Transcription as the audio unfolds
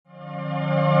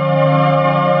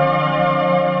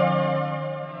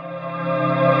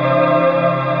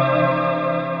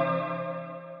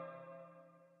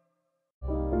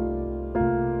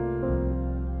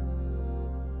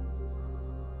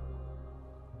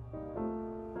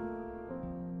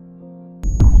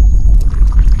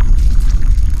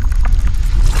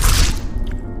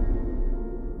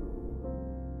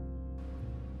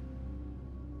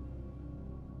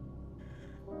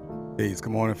Peace.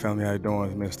 Good morning, family. How you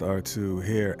doing? It's Mr. R2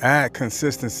 here at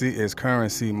Consistency is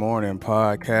Currency Morning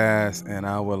Podcast. And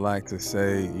I would like to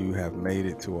say you have made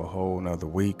it to a whole nother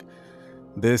week.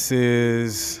 This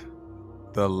is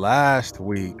the last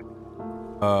week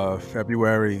of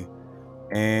February,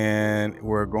 and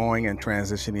we're going and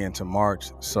transitioning into March.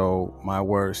 So my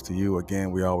words to you, again,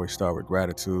 we always start with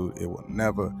gratitude.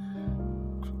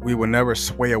 We will never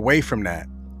sway away from that.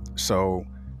 So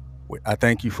I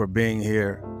thank you for being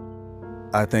here.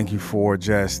 I thank you for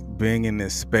just being in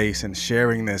this space and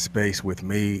sharing this space with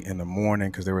me in the morning,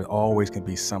 because there always can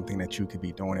be something that you could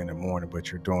be doing in the morning,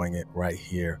 but you're doing it right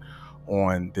here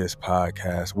on this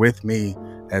podcast with me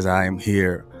as I am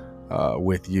here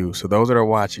with you. So those that are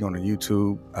watching on the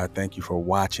YouTube, I thank you for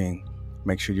watching.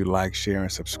 Make sure you like, share, and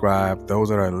subscribe. Those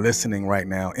that are listening right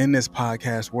now in this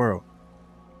podcast world,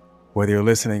 whether you're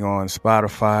listening on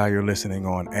Spotify, you're listening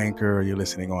on Anchor, you're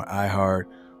listening on iHeart,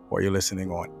 or you're listening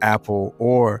on Apple,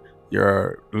 or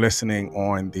you're listening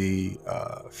on the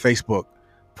Facebook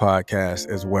podcast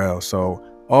as well. So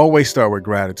always start with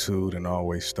gratitude and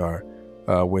always start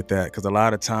with that. Because a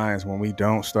lot of times when we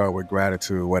don't start with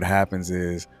gratitude, what happens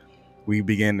is we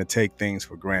begin to take things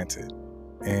for granted.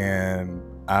 And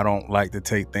I don't like to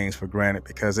take things for granted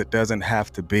because it doesn't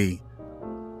have to be.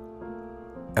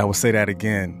 I will say that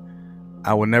again.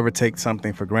 I will never take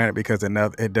something for granted because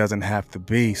it doesn't have to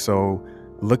be. So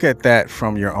look at that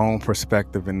from your own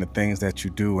perspective and the things that you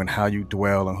do and how you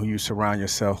dwell and who you surround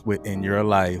yourself with in your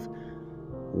life.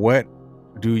 What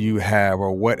do you have,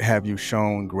 or what have you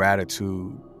shown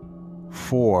gratitude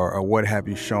for, or what have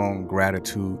you shown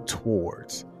gratitude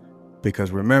towards?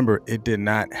 Because remember, it did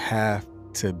not have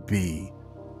to be.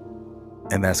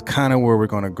 And that's kind of where we're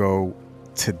going to go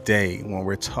today when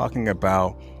we're talking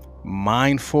about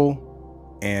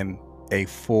mindful and a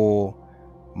full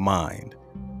mind.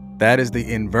 That is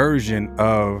the inversion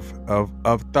of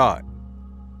thought.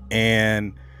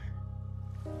 And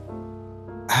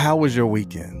how was your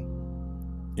weekend?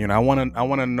 You know, I want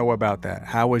to know about that.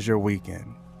 How was your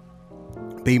weekend?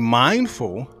 Be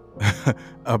mindful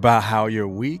about how your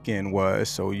weekend was,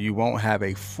 so you won't have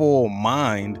a full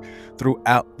mind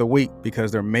throughout the week,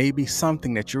 because there may be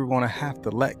something that you're going to have to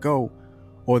let go,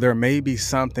 or there may be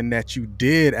something that you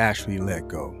did actually let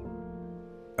go.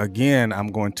 Again, I'm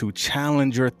going to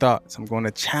challenge your thoughts. I'm going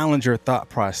to challenge your thought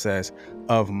process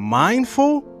of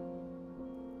mindful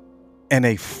and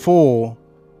a full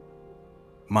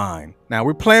mind. Now,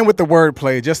 we're playing with the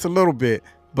wordplay just a little bit,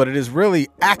 but it is really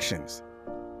actions.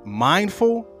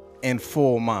 Mindful and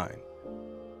full mind.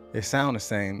 They sound the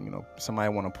same. You know,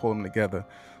 somebody want to pull them together.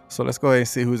 So let's go ahead and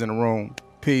see who's in the room.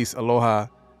 Peace. Aloha,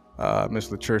 Miss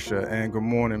Latricia, and good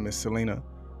morning, Miss Selena.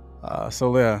 So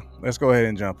let's go ahead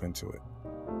and jump into it.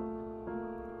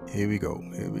 Here we go.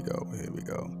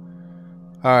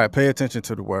 All right, pay attention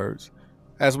to the words.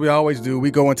 As we always do,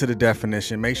 we go into the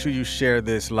definition. Make sure you share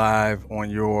this live on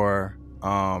your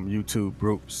YouTube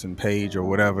groups and page or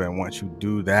whatever. And once you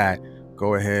do that,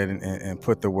 go ahead and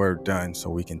put the word done so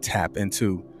we can tap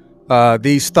into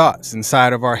these thoughts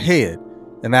inside of our head.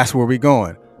 And that's where we're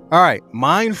going. All right,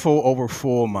 mindful over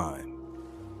full mind.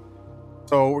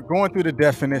 So we're going through the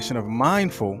definition of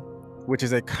mindful, which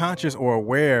is a conscious or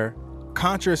aware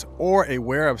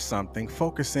of something,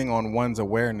 focusing on one's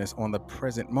awareness on the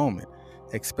present moment,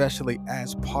 especially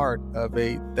as part of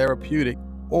a therapeutic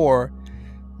or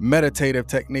meditative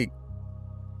technique.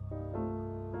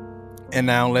 And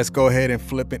now let's go ahead and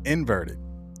flip it inverted.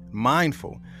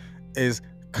 Mindful is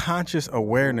conscious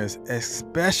awareness,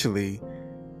 especially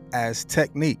as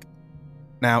technique.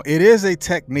 Now, it is a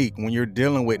technique when you're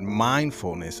dealing with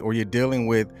mindfulness, or you're dealing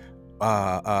with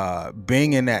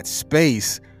being in that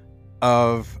space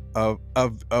of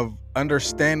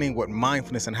understanding what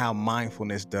mindfulness and how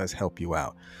mindfulness does help you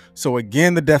out. So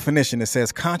again, the definition, it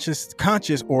says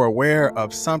conscious or aware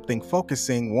of something,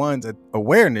 focusing one's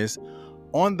awareness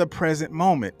on the present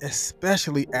moment,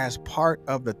 especially as part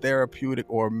of the therapeutic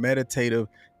or meditative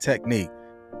technique.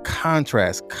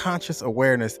 Contrast conscious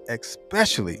awareness,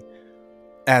 especially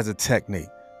as a technique,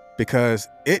 because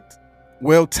it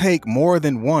will take more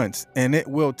than once, and it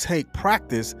will take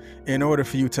practice in order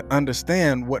for you to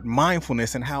understand what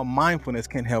mindfulness and how mindfulness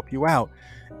can help you out.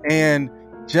 And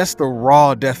just the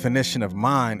raw definition of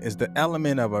mind is the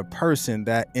element of a person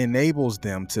that enables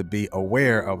them to be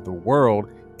aware of the world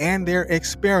and their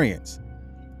experience,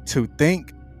 to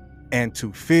think and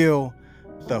to feel,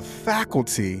 the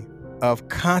faculty of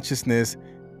consciousness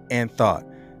and thought.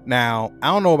 Now, I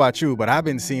don't know about you, but I've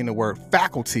been seeing the word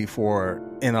faculty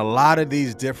in a lot of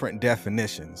these different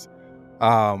definitions.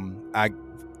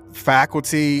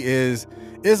 Faculty is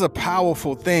a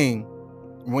powerful thing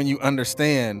when you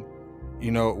understand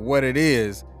what it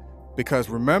is, because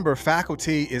remember,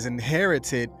 faculty is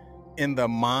inherited in the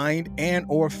mind and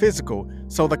or physical.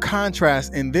 So the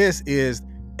contrast in this is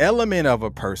element of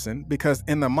a person, because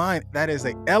in the mind, that is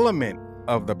an element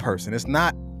of the person. It's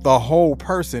not the whole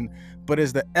person, but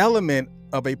is the element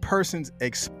of a person's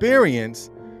experiences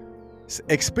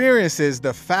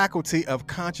the faculty of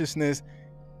consciousness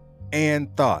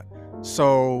and thought.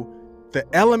 So the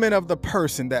element of the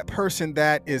person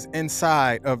that is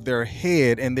inside of their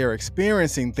head, and they're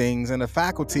experiencing things, and the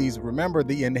faculties, remember,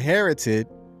 the inherited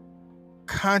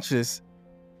consciousness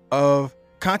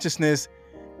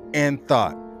and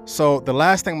thought. So the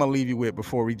last thing I'm gonna leave you with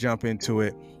before we jump into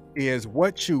it is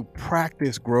what you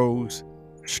practice grows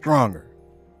stronger.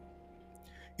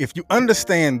 If you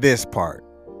understand this part,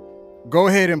 go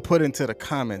ahead and put into the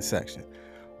comment section.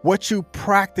 What you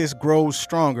practice grows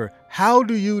stronger. How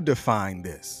do you define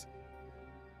this?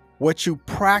 What you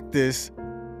practice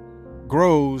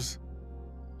grows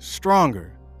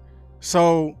stronger.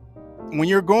 So when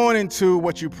you're going into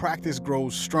what you practice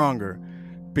grows stronger,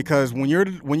 because when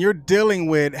you're dealing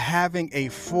with having a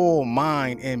full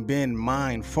mind and being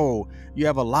mindful, you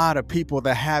have a lot of people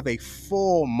that have a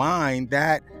full mind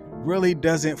that really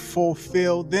doesn't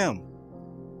fulfill them.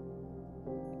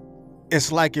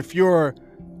 It's like if you're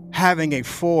having a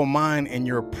full mind and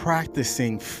you're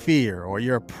practicing fear or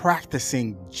you're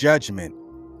practicing judgment,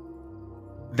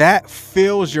 that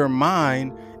fills your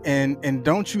mind. And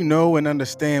don't you know and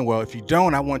understand? Well, if you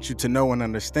don't, I want you to know and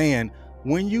understand,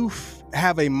 when you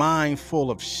have a mind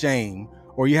full of shame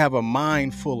or you have a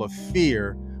mind full of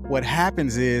fear, what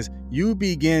happens is you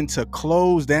begin to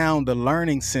close down the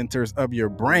learning centers of your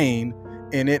brain,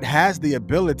 and it has the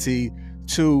ability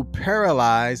to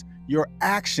paralyze your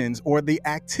actions or the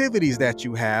activities that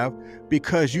you have,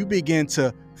 because you begin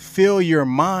to fill your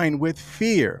mind with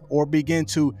fear, or begin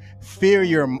to fill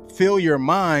your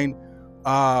mind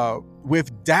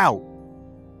with doubt.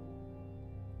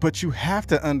 But you have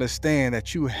to understand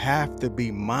that you have to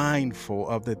be mindful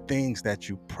of the things that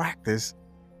you practice,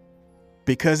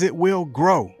 because it will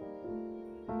grow.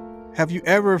 Have you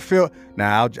ever felt,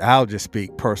 now I'll just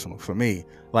speak personal for me.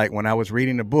 Like when I was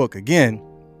reading the book,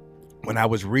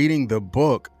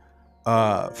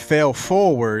 Fail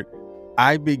Forward,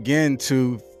 I began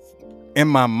to, in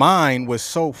my mind was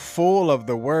so full of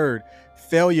the word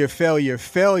failure, failure,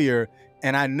 failure.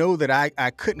 And I know that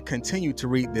I couldn't continue to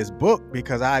read this book,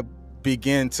 because I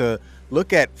began to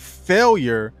look at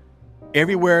failure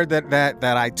everywhere that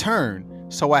I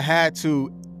turned. So I had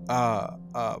to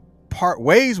part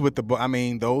ways with the book. I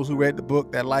mean, those who read the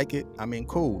book that like it, I mean,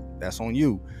 cool, that's on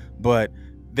you. But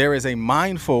there is a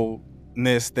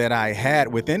mindfulness that I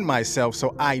had within myself.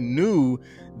 So I knew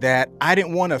that I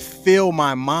didn't want to fill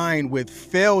my mind with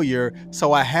failure.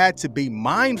 So I had to be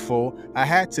mindful. I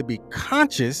had to be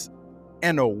conscious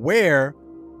and aware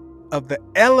of the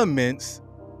elements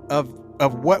of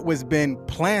what was being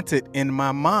planted in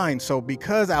my mind. So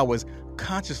because I was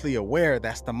consciously aware,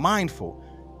 that's the mindful.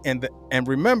 And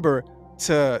remember,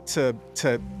 to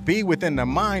be within the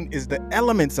mind is the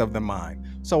elements of the mind.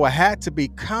 So I had to be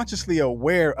consciously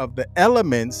aware of the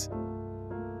elements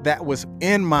that was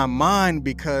in my mind,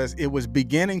 because it was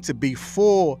beginning to be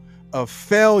full of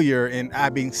failure. And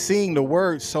I've been seeing the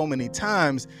word so many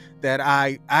times that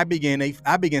I began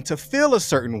to feel a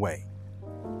certain way.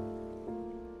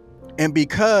 And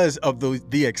because of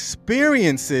the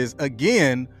experiences,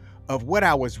 again, of what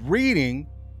I was reading,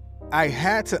 I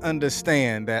had to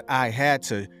understand that I had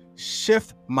to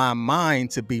shift my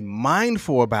mind to be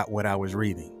mindful about what I was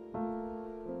reading.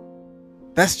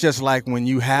 That's just like when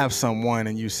you have someone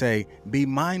and you say, be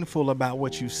mindful about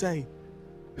what you say.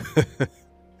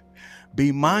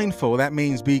 Be mindful. That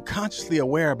means be consciously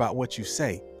aware about what you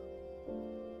say.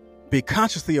 Be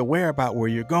consciously aware about where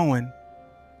you're going.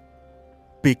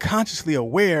 Be consciously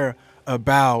aware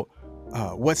about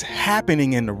what's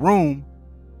happening in the room.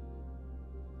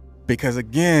 Because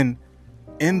again,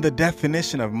 in the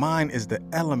definition of mind is the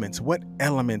elements. What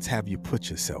elements have you put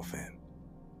yourself in?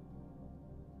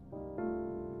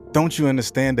 Don't you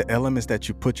understand the elements that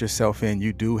you put yourself in?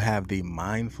 You do have the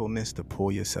mindfulness to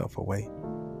pull yourself away.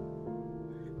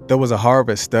 There was a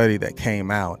Harvard study that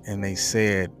came out, and they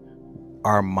said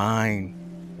our mind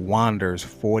wanders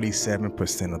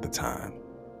 47% of the time.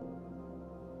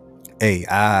 Hey,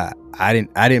 I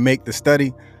didn't make the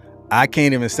study. I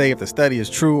can't even say if the study is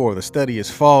true or the study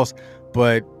is false,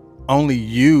 but only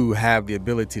you have the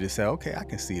ability to say, okay, I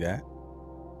can see that.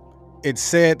 It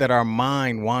said that our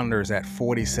mind wanders at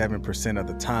 47% of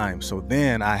the time. So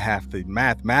then I have to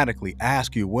mathematically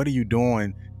ask you, what are you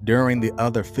doing during the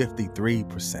other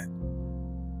 53%?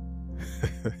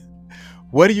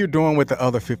 What are you doing with the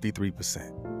other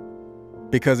 53%?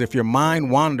 Because if your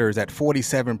mind wanders at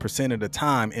 47% of the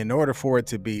time, in order for it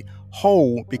to be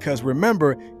whole, because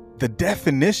remember, the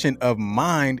definition of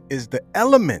mind is the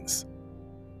elements.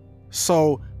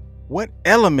 So what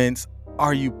elements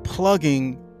are you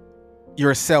plugging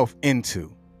yourself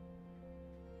into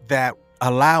that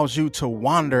allows you to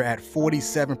wander at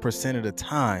 47% of the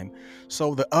time?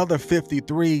 So the other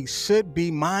 53 should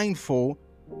be mindful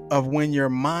of when your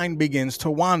mind begins to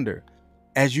wander,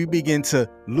 as you begin to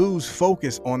lose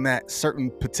focus on that certain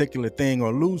particular thing,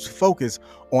 or lose focus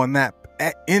on that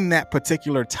in that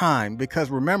particular time. Because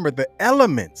remember, the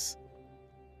elements,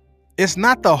 it's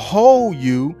not the whole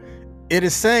you. It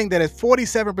is saying that at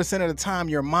 47% of the time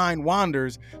your mind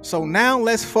wanders. So now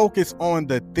let's focus on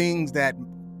the things that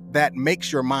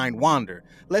makes your mind wander.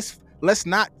 Let's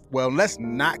not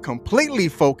completely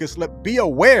focus. Let's be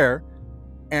aware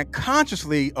and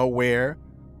consciously aware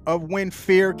of when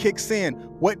fear kicks in.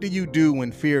 What do you do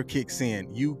when fear kicks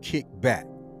in? You kick back.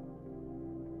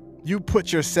 You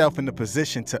put yourself in the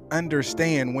position to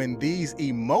understand when these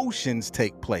emotions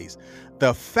take place,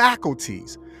 the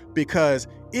faculties. Because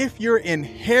if you're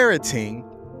inheriting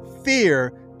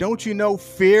fear, don't you know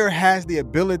fear has the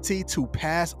ability to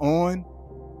pass on?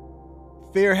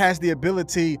 Fear has the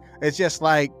ability, it's just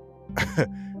like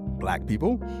black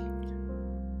people.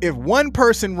 If one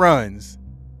person runs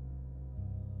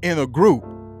in a group,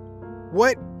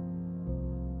 what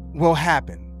will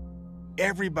happen?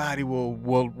 Everybody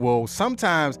will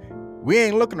sometimes we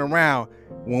ain't looking around.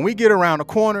 When we get around the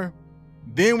corner,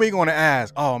 then we're going to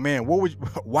ask, oh man,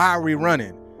 why are we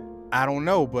running? I don't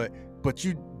know, but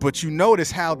you notice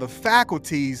how the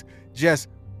faculties just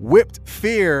whipped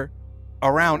fear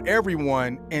around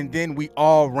everyone, and then we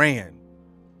all ran.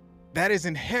 That is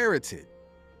inherited.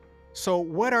 So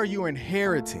what are you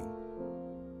inheriting?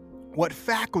 What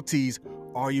faculties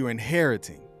are you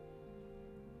inheriting?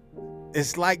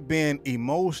 It's like being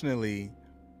emotionally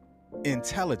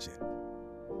intelligent.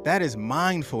 That is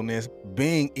mindfulness,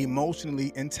 being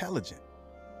emotionally intelligent,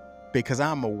 because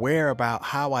I'm aware about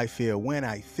how I feel when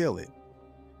I feel it.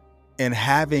 And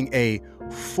having a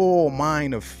full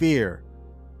mind of fear,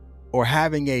 or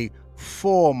having a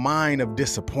full mind of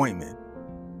disappointment,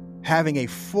 having a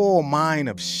full mind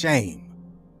of shame.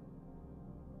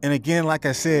 And again, like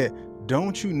I said,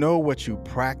 don't you know what you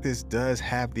practice does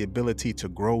have the ability to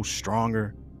grow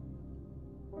stronger?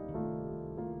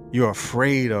 You're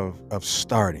afraid of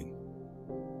starting.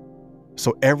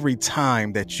 So every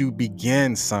time that you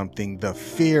begin something, the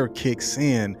fear kicks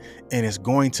in, and it's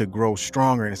going to grow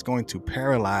stronger, and it's going to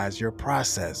paralyze your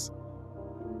process.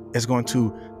 It's going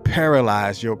to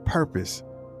paralyze your purpose.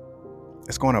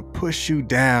 It's going to push you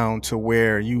down to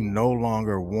where you no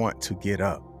longer want to get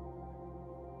up,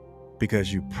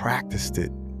 because you practiced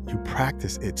it. You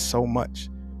practice it so much.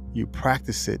 You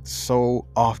practice it so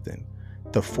often.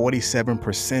 The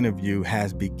 47% of you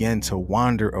has begun to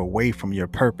wander away from your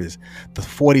purpose. The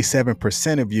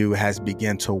 47% of you has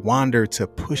begun to wander to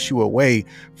push you away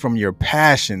from your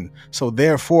passion. So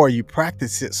therefore, you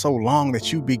practice it so long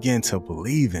that you begin to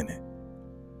believe in it.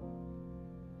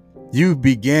 You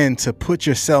begin to put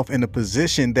yourself in a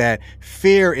position that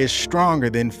fear is stronger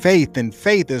than faith, and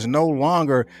faith is no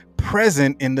longer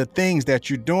present in the things that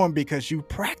you're doing because you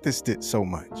practiced it so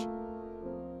much.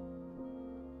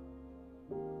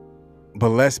 But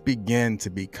let's begin to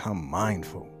become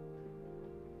mindful.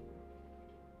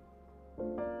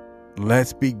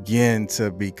 Let's begin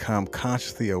to become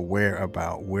consciously aware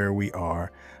about where we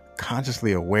are,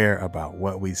 consciously aware about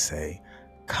what we say,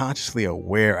 consciously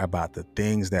aware about the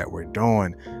things that we're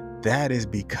doing. That is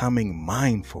becoming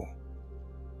mindful,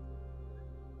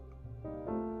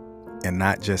 and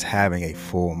not just having a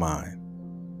full mind.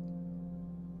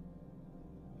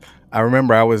 I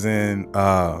remember I was in,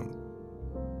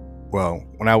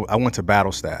 when I went to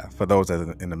battle staff, for those that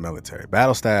are in the military.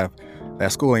 Battle staff,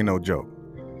 that school ain't no joke.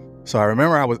 So I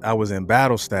remember I was in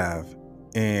battle staff,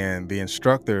 and the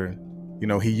instructor,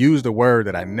 he used a word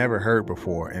that I never heard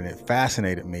before, and it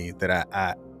fascinated me that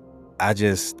I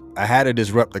had to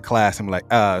disrupt the class. I'm like,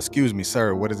 excuse me,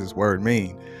 sir, what does this word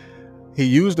mean? He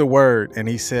used the word, and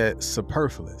he said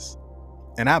superfluous.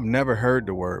 And I've never heard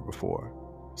the word before,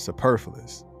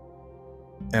 superfluous.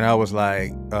 And I was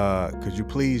like, could you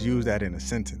please use that in a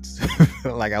sentence?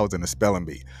 Like I was in a spelling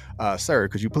bee. Sir,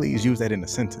 could you please use that in a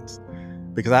sentence?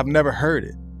 Because I've never heard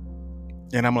it.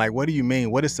 And I'm like, what do you mean?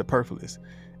 What is superfluous?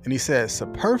 And he said,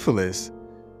 superfluous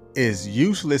is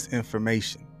useless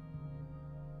information.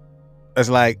 It's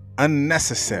like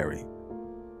unnecessary.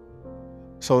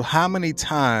 So how many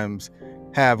times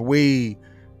have we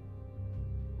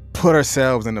put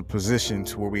ourselves in a position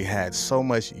to where we had so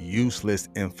much useless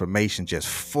information just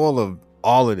full of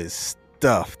all of this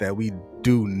stuff that we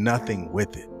do nothing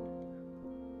with it.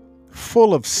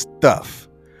 Full of stuff.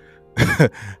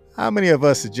 How many of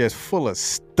us are just full of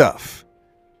stuff,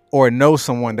 or know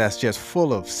someone that's just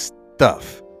full of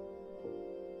stuff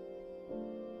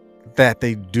that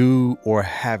they do or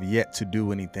have yet to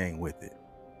do anything with it?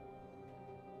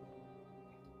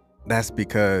 That's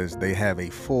because they have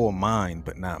a full mind,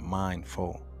 but not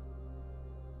mindful.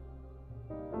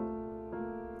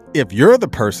 If you're the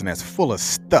person that's full of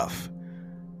stuff,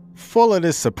 full of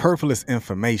this superfluous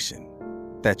information,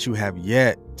 that you have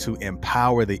yet to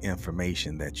empower the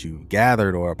information that you've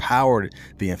gathered, or empowered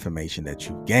the information that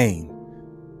you've gained,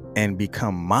 and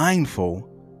become mindful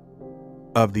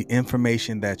of the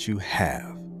information that you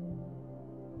have,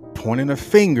 pointing a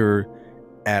finger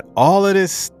at all of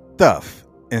this stuff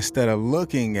instead of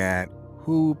looking at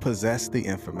who possessed the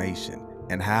information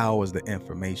and how is the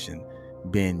information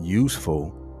being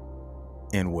useful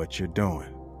in what you're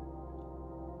doing.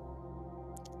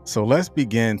 So let's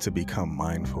begin to become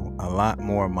mindful, a lot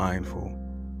more mindful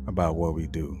about what we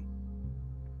do.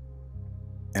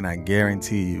 And I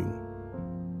guarantee you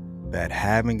that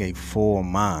having a full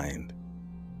mind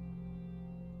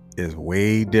is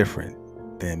way different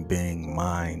than being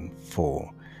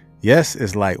mindful. Yes,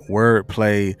 it's like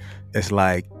wordplay. It's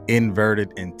like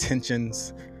inverted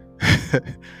intentions.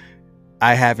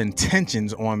 I have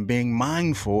intentions on being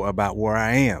mindful about where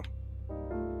I am.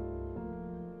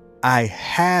 I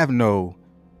have no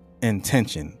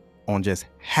intention on just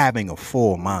having a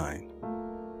full mind.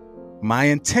 My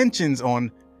intentions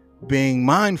on being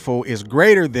mindful is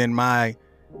greater than my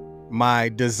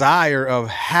desire of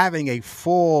having a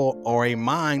full or a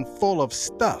mind full of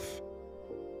stuff.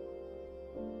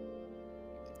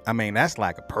 I mean, that's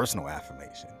like a personal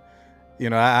affirmation.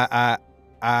 You know,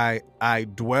 I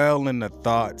dwell in the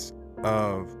thoughts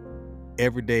of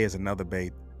every day is another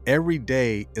day. Every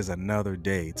day is another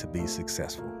day to be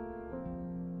successful.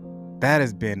 That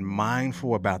has been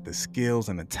mindful about the skills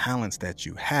and the talents that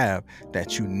you have,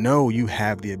 that you know you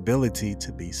have the ability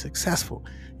to be successful.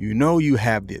 You know you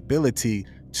have the ability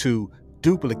to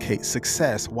duplicate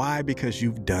success. Why? Because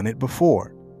you've done it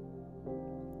before.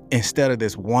 Instead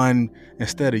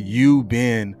of you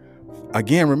being,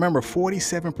 again, remember,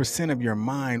 47% of your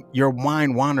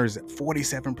mind wanders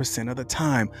 47% of the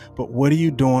time. But what are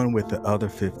you doing with the other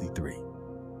 53?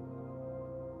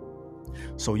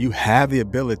 So you have the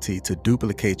ability to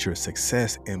duplicate your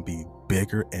success and be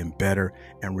bigger and better.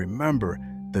 And remember,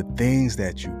 the things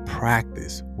that you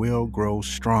practice will grow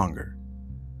stronger.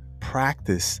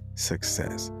 Practice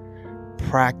success.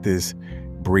 Practice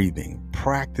breathing.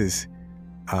 Practice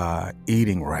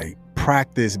eating right.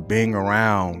 Practice being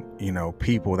around,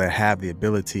 people that have the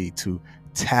ability to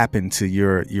tap into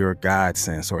your God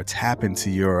sense, or tap into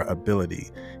your ability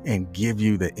and give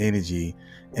you the energy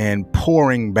and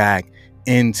pouring back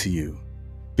into you.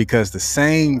 Because the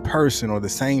same person or the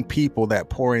same people that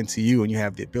pour into you and you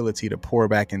have the ability to pour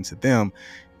back into them,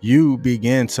 you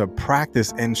begin to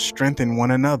practice and strengthen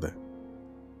one another.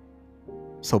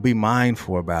 So be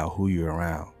mindful about who you're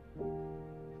around,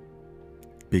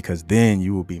 because then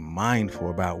you will be mindful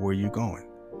about where you're going.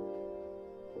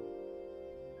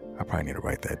 I probably need to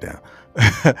write that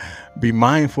down. Be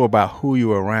mindful about who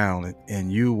you're around,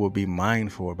 and you will be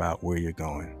mindful about where you're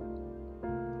going.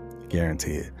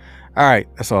 Guarantee it. All right,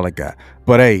 that's all I got.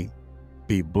 But hey,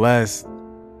 be blessed,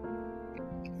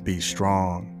 be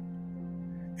strong,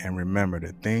 and remember,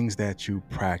 the things that you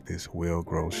practice will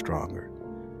grow stronger.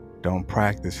 Don't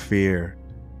practice fear.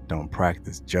 Don't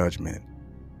practice judgment.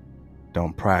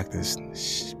 Don't practice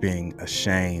being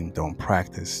ashamed. Don't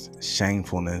practice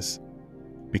shamefulness,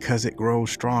 because it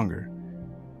grows stronger.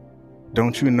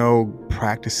 Don't you know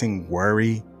practicing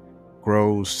worry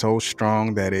grows so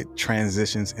strong that it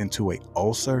transitions into an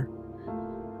ulcer?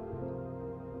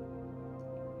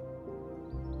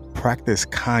 Practice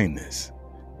kindness.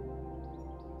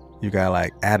 You got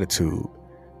like attitude.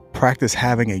 Practice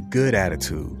having a good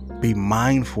attitude. Be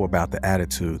mindful about the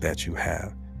attitude that you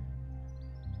have.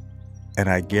 And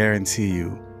I guarantee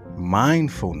you,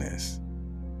 mindfulness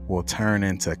will turn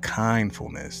into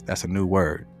kindfulness. That's a new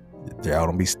word. Y'all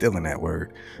don't be stealing that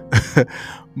word.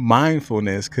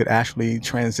 Mindfulness could actually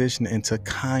transition into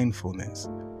kindfulness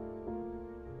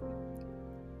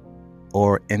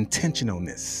or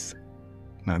intentionalness.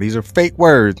 Now, these are fake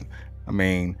words. I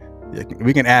mean,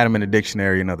 we can add them in the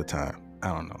dictionary another time.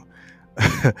 I don't know.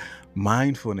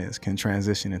 Mindfulness can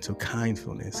transition into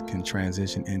kindfulness, can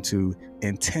transition into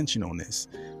intentionalness,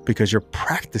 because you're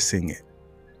practicing it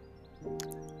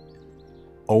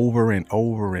over and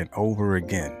over and over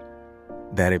again.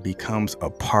 that it becomes a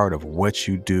part of what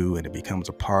you do, and it becomes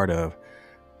a part of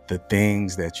the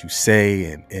things that you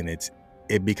say, and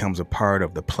it becomes a part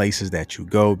of the places that you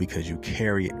go, because you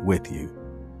carry it with you,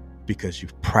 because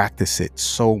you've practiced it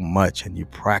so much and you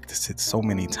practiced it so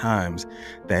many times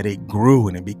that it grew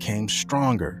and it became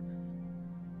stronger.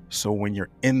 So when you're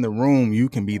in the room, you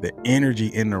can be the energy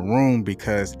in the room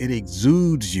because it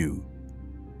exudes you,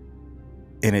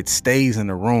 and it stays in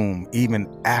the room even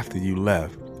after you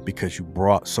left, because you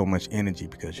brought so much energy,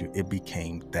 because it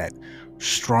became that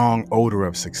strong odor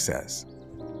of success.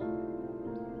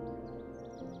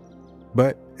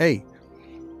 But hey,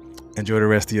 enjoy the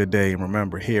rest of your day. And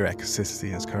remember, here at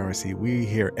Consistency is Currency, we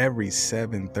here every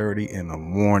 7:30 in the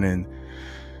morning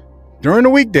during the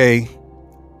weekday.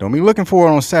 Don't be looking for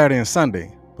it on Saturday and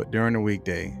Sunday, but during the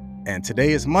weekday. And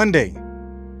today is Monday,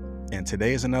 and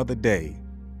today is another day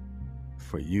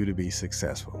for you to be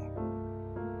successful.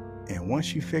 And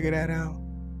once you figure that out,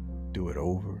 do it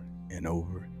over and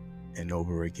over and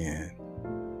over again,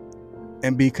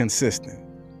 and be consistent.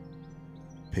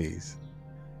 Peace.